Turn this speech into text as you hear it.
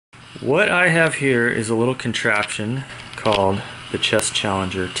What I have here is a little contraption called the Chess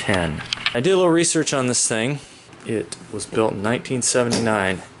Challenger 10. I did a little research on this thing. It was built in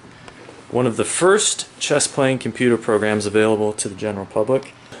 1979. One of the first chess playing computer programs available to the general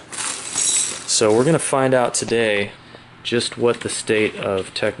public. So we're going to find out today just what the state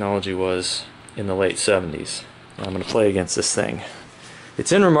of technology was in the late 70s. I'm going to play against this thing.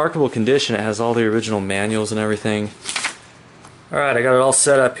 It's in remarkable condition. It has all the original manuals and everything. Alright, I got it all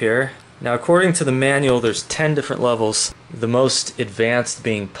set up here. Now according to the manual there's 10 different levels. The most advanced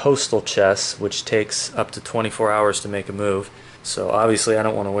being postal chess, which takes up to 24 hours to make a move. So obviously I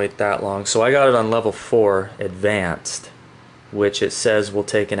don't want to wait that long. So I got it on level 4, advanced, which it says will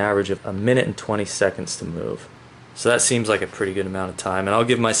take an average of 1 minute and 20 seconds to move. So that seems like a pretty good amount of time, and I'll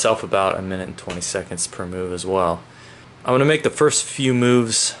give myself about 1 minute and 20 seconds per move as well. I'm going to make the first few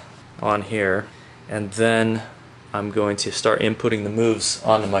moves on here, and then I'm going to start inputting the moves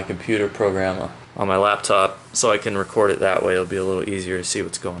onto my computer program on my laptop so I can record it that way. It'll be a little easier to see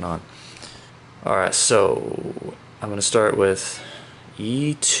what's going on. Alright, so I'm going to start with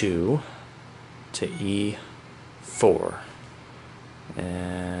E2 to E4.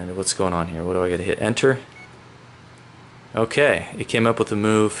 And what's going on here? What do I got to hit? Enter? Okay, it came up with a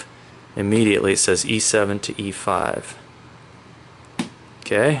move immediately. It says E7 to E5.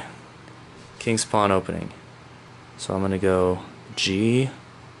 Okay, King's Pawn opening. So I'm going to go G1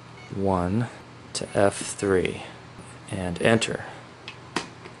 to F3 and enter.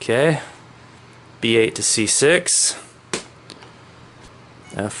 Okay, B8 to C6,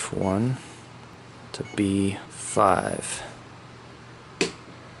 F1 to B5,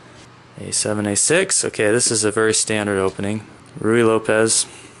 A7, A6. Okay, this is a very standard opening. Ruy Lopez,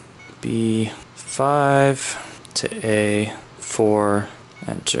 B5 to A4,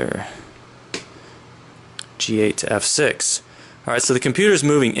 enter. G8 to F6. Alright, so the computer's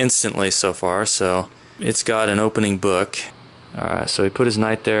moving instantly so far, so it's got an opening book. Alright, so he put his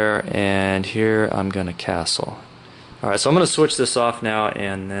knight there, and here I'm going to castle. Alright, so I'm going to switch this off now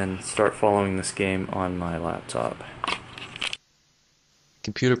and then start following this game on my laptop.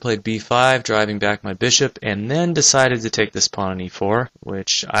 Computer played b5, driving back my bishop, and then decided to take this pawn on e4,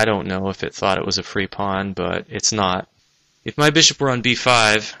 which I don't know if it thought it was a free pawn, but it's not. If my bishop were on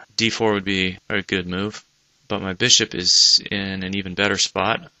b5, d4 would be a good move, but my bishop is in an even better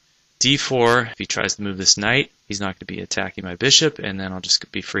spot. d4, if he tries to move this knight, he's not going to be attacking my bishop, and then I'll just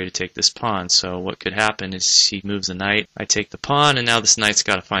be free to take this pawn. So what could happen is he moves the knight, I take the pawn, and now this knight's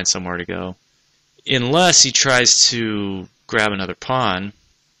got to find somewhere to go. Unless he tries to grab another pawn,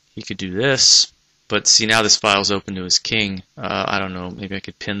 he could do this, but see, now this file's open to his king. I don't know, maybe I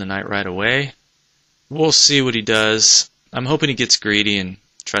could pin the knight right away. We'll see what he does. I'm hoping he gets greedy and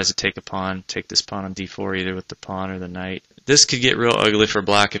tries to take a pawn, take this pawn on d4 either with the pawn or the knight. This could get real ugly for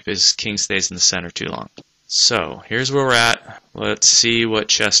black if his king stays in the center too long. So, here's where we're at. Let's see what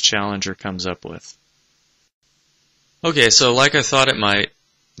Chess Challenger comes up with. Okay, so like I thought it might,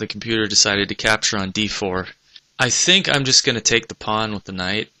 the computer decided to capture on d4. I think I'm just going to take the pawn with the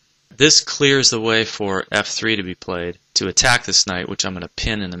knight. This clears the way for f3 to be played to attack this knight, which I'm going to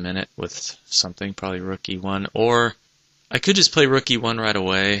pin in a minute with something, probably rook e1, or I could just play rook e1 right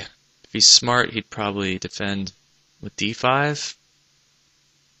away. If he's smart, he'd probably defend with d5.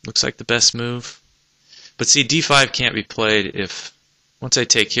 Looks like the best move. But see, d5 can't be played if, once I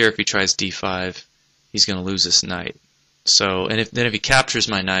take here, if he tries d5, he's going to lose this knight. So, and if he captures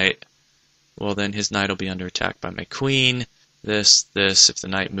my knight, well then his knight will be under attack by my queen. This, if the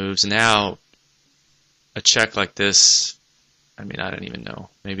knight moves. Now, a check like this, I mean, I don't even know.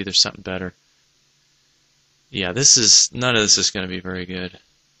 Maybe there's something better. Yeah, none of this is going to be very good.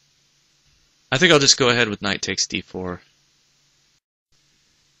 I think I'll just go ahead with knight takes d4.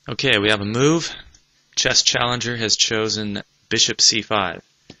 Okay, we have a move. Chess Challenger has chosen bishop c5,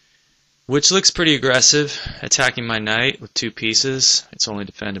 which looks pretty aggressive, attacking my knight with 2 pieces. It's only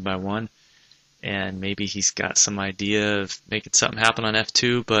defended by 1. And maybe he's got some idea of making something happen on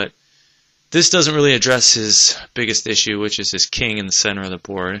f2, but this doesn't really address his biggest issue, which is his king in the center of the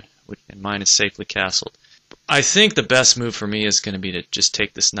board, and mine is safely castled. I think the best move for me is going to be to just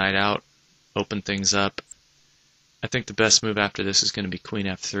take this knight out, open things up. I think the best move after this is going to be queen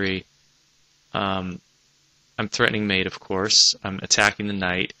f3. I'm threatening mate, of course. I'm attacking the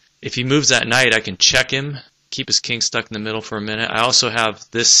knight. If he moves that knight, I can check him, keep his king stuck in the middle for a minute. I also have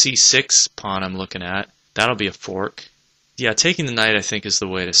this c6 pawn I'm looking at. That'll be a fork. Yeah, taking the knight I think is the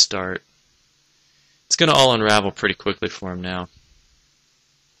way to start. It's going to all unravel pretty quickly for him now.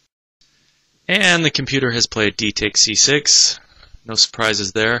 And the computer has played d takes c6. No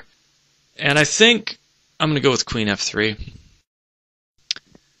surprises there. And I think I'm going to go with queen f3.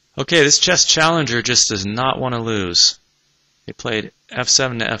 Okay, this chess challenger just does not want to lose. He played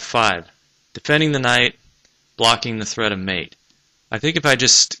f7 to f5, defending the knight, blocking the threat of mate. I think if I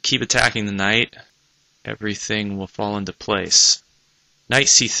just keep attacking the knight, everything will fall into place. Knight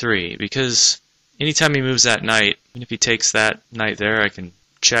c3, because anytime he moves that knight, even if he takes that knight there, I can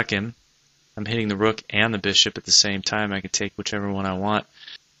check him. I'm hitting the rook and the bishop at the same time. I can take whichever one I want.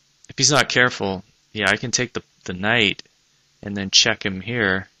 If he's not careful, yeah, I can take the knight and then check him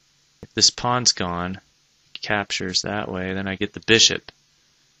here. If this pawn's gone, captures that way, then I get the bishop.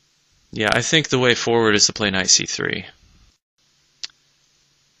 Yeah, I think the way forward is to play knight c3.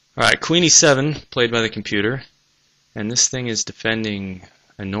 Alright, queen e7, played by the computer. And this thing is defending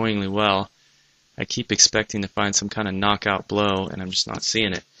annoyingly well. I keep expecting to find some kind of knockout blow, and I'm just not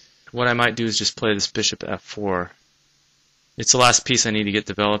seeing it. What I might do is just play this bishop f4. It's the last piece I need to get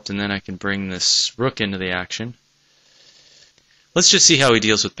developed, and then I can bring this rook into the action. Let's just see how he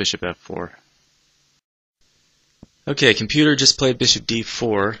deals with bishop f4. Okay, computer just played bishop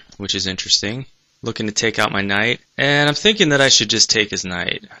d4, which is interesting. Looking to take out my knight, and I'm thinking that I should just take his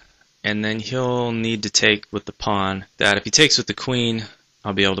knight. And then he'll need to take with the pawn. That if he takes with the queen,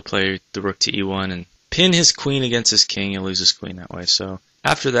 I'll be able to play the rook to e1 and pin his queen against his king. He'll lose his queen that way. So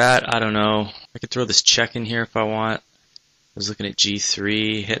after that, I don't know. I could throw this check in here if I want. I was looking at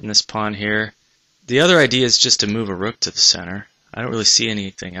g3, hitting this pawn here. The other idea is just to move a rook to the center. I don't really see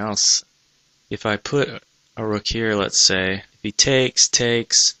anything else. If I put a rook here, let's say, if he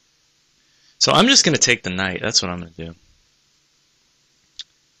takes. So I'm just going to take the knight. That's what I'm going to do.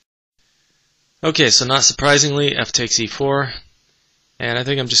 Okay, so not surprisingly, f takes e4. And I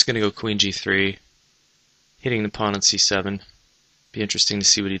think I'm just going to go queen g3, hitting the pawn on c7. Be interesting to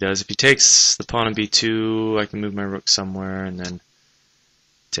see what he does. If he takes the pawn on b2, I can move my rook somewhere and then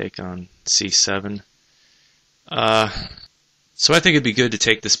take on c7. So I think it'd be good to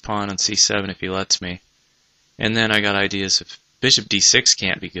take this pawn on c7 if he lets me. And then I got ideas if bishop d6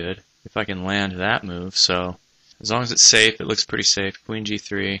 can't be good, if I can land that move. So as long as it's safe, it looks pretty safe. Queen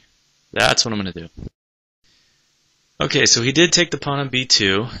g3. That's what I'm going to do. Okay, so he did take the pawn on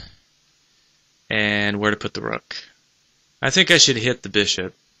b2. And where to put the rook. I think I should hit the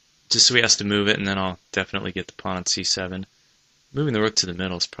bishop, just so he has to move it, and then I'll definitely get the pawn on c7. Moving the rook to the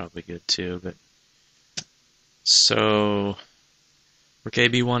middle is probably good too, but so rook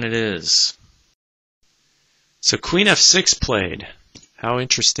ab1 it is. So queen f6 played. How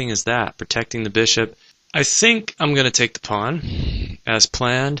interesting is that? Protecting the bishop. I think I'm going to take the pawn as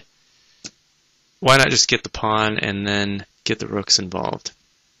planned. Why not just get the pawn and then get the rooks involved?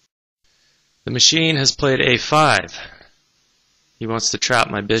 The machine has played a5. He wants to trap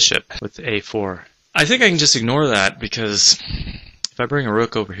my bishop with a4. I think I can just ignore that because if I bring a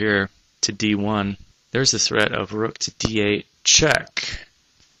rook over here to d1, there's the threat of rook to d8 check.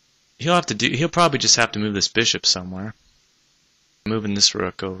 He'll probably just have to move this bishop somewhere. I'm moving this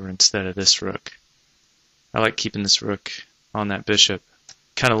rook over instead of this rook. I like keeping this rook on that bishop.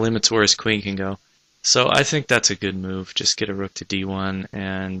 Kind of limits where his queen can go. So I think that's a good move. Just get a rook to d1,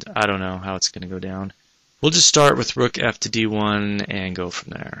 and I don't know how it's going to go down. We'll just start with rook f to d1 and go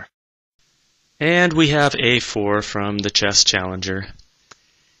from there. And we have a4 from the chess challenger.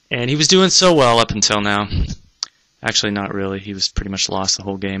 And he was doing so well up until now. Actually, not really. He was pretty much lost the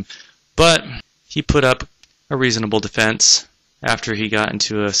whole game. But he put up a reasonable defense after he got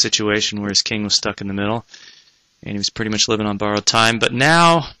into a situation where his king was stuck in the middle. And he was pretty much living on borrowed time. But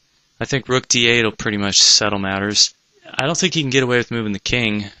now, I think rook d8 will pretty much settle matters. I don't think he can get away with moving the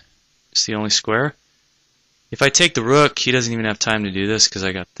king. It's the only square. If I take the rook, he doesn't even have time to do this because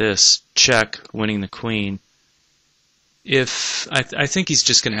I got this. Check, winning the queen. If I think he's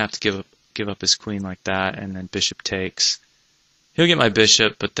just going to have to give up his queen like that, and then bishop takes. He'll get my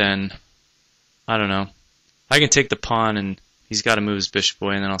bishop, but then, I don't know. I can take the pawn, and he's got to move his bishop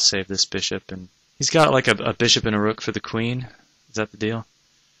away, and then I'll save this bishop. And he's got like a bishop and a rook for the queen. Is that the deal?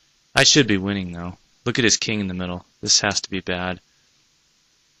 I should be winning, though. Look at his king in the middle. This has to be bad.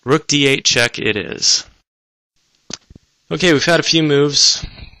 Rook d8 check it is. Okay, we've had a few moves.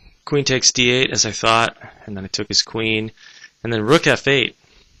 Queen takes d8, as I thought, and then I took his queen. And then rook f8,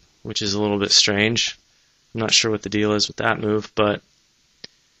 which is a little bit strange. I'm not sure what the deal is with that move, but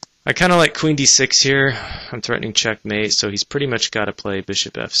I kind of like queen d6 here. I'm threatening checkmate, so he's pretty much got to play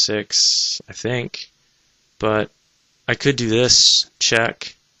bishop f6, I think. But I could do this,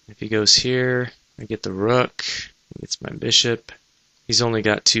 check. If he goes here, I get the rook. He gets my bishop. He's only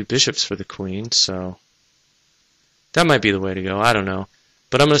got 2 bishops for the queen, so that might be the way to go. I don't know.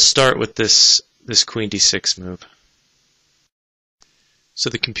 But I'm going to start with this queen d6 move. So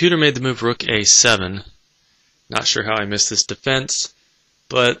the computer made the move rook a7. Not sure how I missed this defense,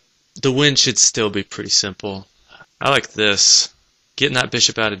 but the win should still be pretty simple. I like this. Getting that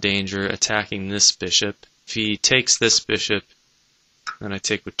bishop out of danger, attacking this bishop. If he takes this bishop, then I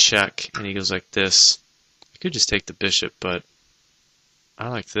take with check, and he goes like this. I could just take the bishop, but I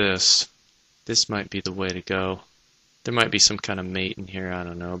like this. This might be the way to go. There might be some kind of mate in here, I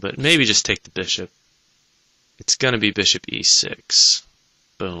don't know, but maybe just take the bishop. It's going to be bishop e6.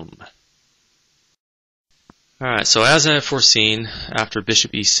 Boom. Alright, so as I had foreseen, after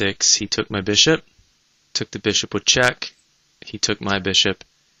bishop e6, he took my bishop, took the bishop with check, he took my bishop,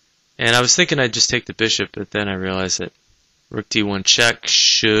 and I was thinking I'd just take the bishop, but then I realized that rook d1 check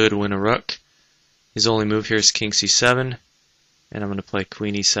should win a rook. His only move here is king c7, and I'm going to play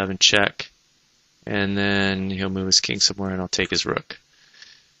queen e7 check, and then he'll move his king somewhere and I'll take his rook.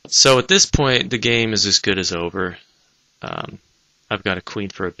 So at this point, the game is as good as over. I've got a queen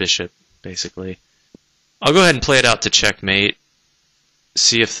for a bishop, basically. I'll go ahead and play it out to checkmate,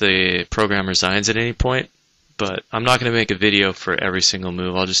 see if the program resigns at any point, but I'm not going to make a video for every single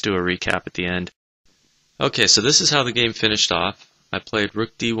move. I'll just do a recap at the end. Okay, so this is how the game finished off. I played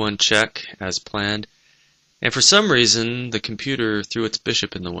rook d1 check as planned, and for some reason the computer threw its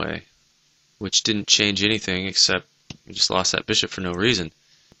bishop in the way, which didn't change anything except we just lost that bishop for no reason.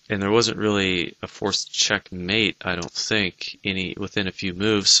 And there wasn't really a forced checkmate, I don't think, within a few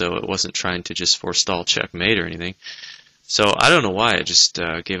moves, so it wasn't trying to just forestall checkmate or anything. So I don't know why it just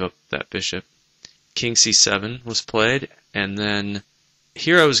gave up that bishop. King c7 was played, and then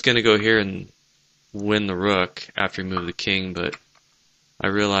here I was going to go here and win the rook after he moved the king, but I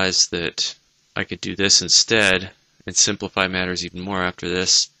realized that I could do this instead and simplify matters even more after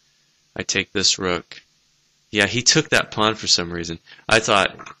this. I take this rook. Yeah, he took that pawn for some reason. I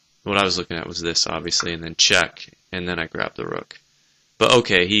thought what I was looking at was this, obviously, and then check, and then I grab the rook. But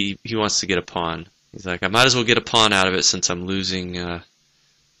okay, he wants to get a pawn. He's like, I might as well get a pawn out of it since I'm losing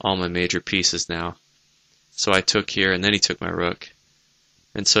all my major pieces now. So I took here, and then he took my rook.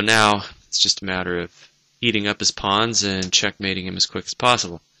 And so now it's just a matter of eating up his pawns and checkmating him as quick as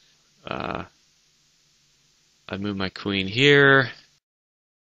possible. I move my queen here.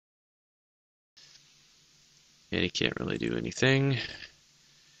 And he can't really do anything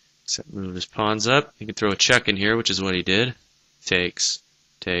except move his pawns up. He can throw a check in here, which is what he did. Takes,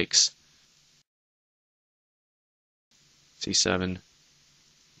 takes. c7.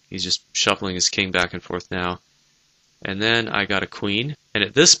 He's just shuffling his king back and forth now. And then I got a queen. And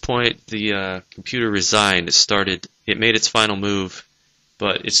at this point, the computer resigned. It made its final move,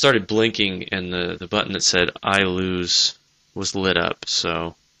 but it started blinking, and the button that said "I lose" was lit up.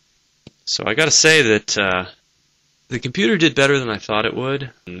 So I got to say that the computer did better than I thought it would.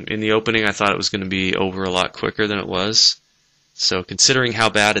 In the opening, I thought it was going to be over a lot quicker than it was. So considering how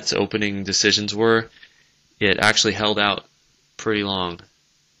bad its opening decisions were, it actually held out pretty long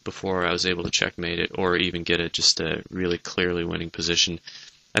before I was able to checkmate it or even get it just a really clearly winning position.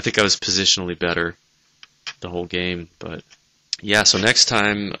 I think I was positionally better the whole game, but yeah, so next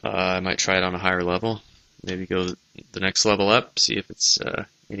time I might try it on a higher level. Maybe go the next level up, see if it's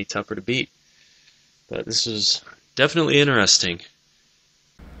any tougher to beat. But this was definitely interesting.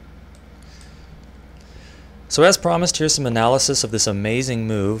 So as promised, here's some analysis of this amazing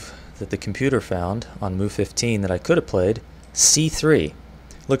move that the computer found on move 15 that I could have played, c3.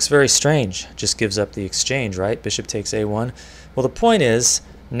 Looks very strange, just gives up the exchange, right? Bishop takes a1. Well, the point is,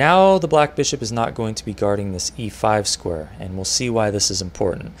 now the black bishop is not going to be guarding this e5 square, and we'll see why this is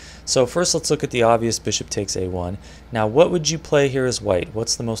important. So first let's look at the obvious bishop takes a1. Now what would you play here as white?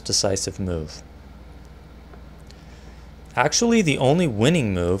 What's the most decisive move? Actually, the only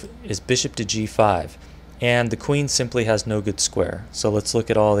winning move is bishop to g5, and the queen simply has no good square. So let's look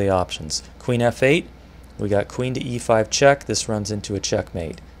at all the options. Queen f8, we got queen to e5 check. This runs into a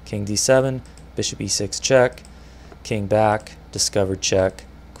checkmate. King d7, bishop e6 check, king back, discovered check.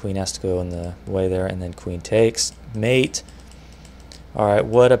 Queen has to go in the way there, and then queen takes, mate. Alright,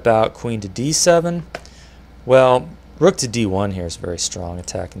 what about queen to d7? Well, rook to d1 here is very strong,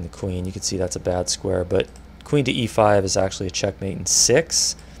 attacking the queen. You can see that's a bad square, but queen to e5 is actually a checkmate in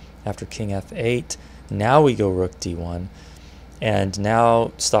 6 after king f8. Now we go rook d1, and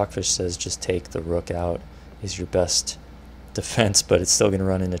now Stockfish says just take the rook out is your best defense, but it's still going to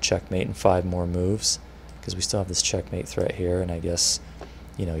run into checkmate in 5 more moves because we still have this checkmate threat here, and I guess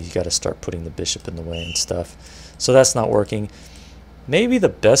you got to start putting the bishop in the way and stuff. So that's not working. Maybe the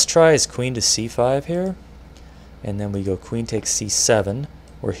best try is queen to c5 here, and then we go queen takes c7.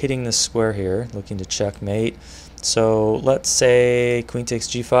 We're hitting this square here, looking to checkmate. So let's say queen takes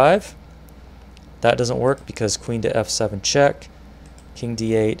g5. That doesn't work because queen to f7 check, king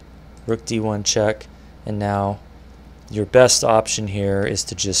d8, rook d1 check, and now Your best option here is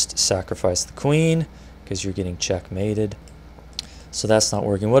to just sacrifice the queen because you're getting checkmated. So that's not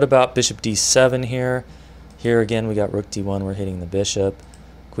working. What about bishop d7 here? Here again we got rook d1, we're hitting the bishop.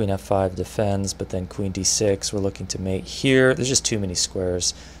 Queen f5 defends, but then queen d6, we're looking to mate here. There's just too many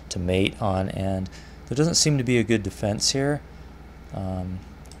squares to mate on, and there doesn't seem to be a good defense here.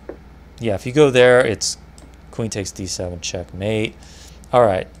 Yeah, if you go there, it's queen takes d7, checkmate.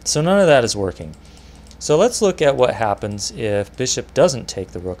 Alright, so none of that is working. So let's look at what happens if bishop doesn't take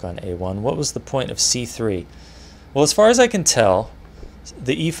the rook on a1. What was the point of c3? Well, as far as I can tell,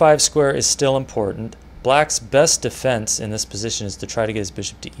 the e5 square is still important. Black's best defense in this position is to try to get his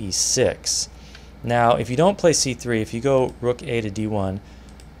bishop to e6. Now, if you don't play c3, if you go rook a to d1,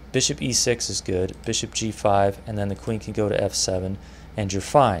 bishop e6 is good, bishop g5, and then the queen can go to f7, and you're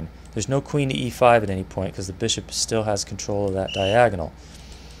fine. There's no queen to e5 at any point because the bishop still has control of that diagonal.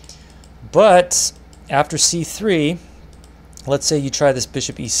 But after c3, let's say you try this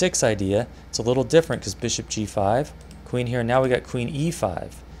bishop e6 idea. It's a little different because bishop g5, queen here, now we got queen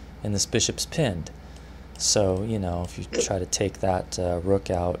e5, and this bishop's pinned. So, you know, if you try to take that rook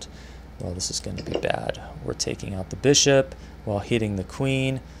out, well, this is going to be bad. We're taking out the bishop while hitting the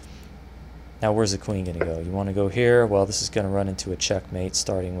queen. Now, where's the queen going to go? You want to go here? Well, this is going to run into a checkmate,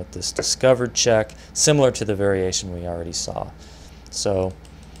 starting with this discovered check, similar to the variation we already saw. So,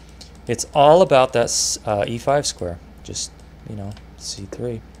 it's all about that e5 square. Just, you know,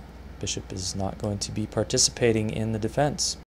 c3. Bishop is not going to be participating in the defense.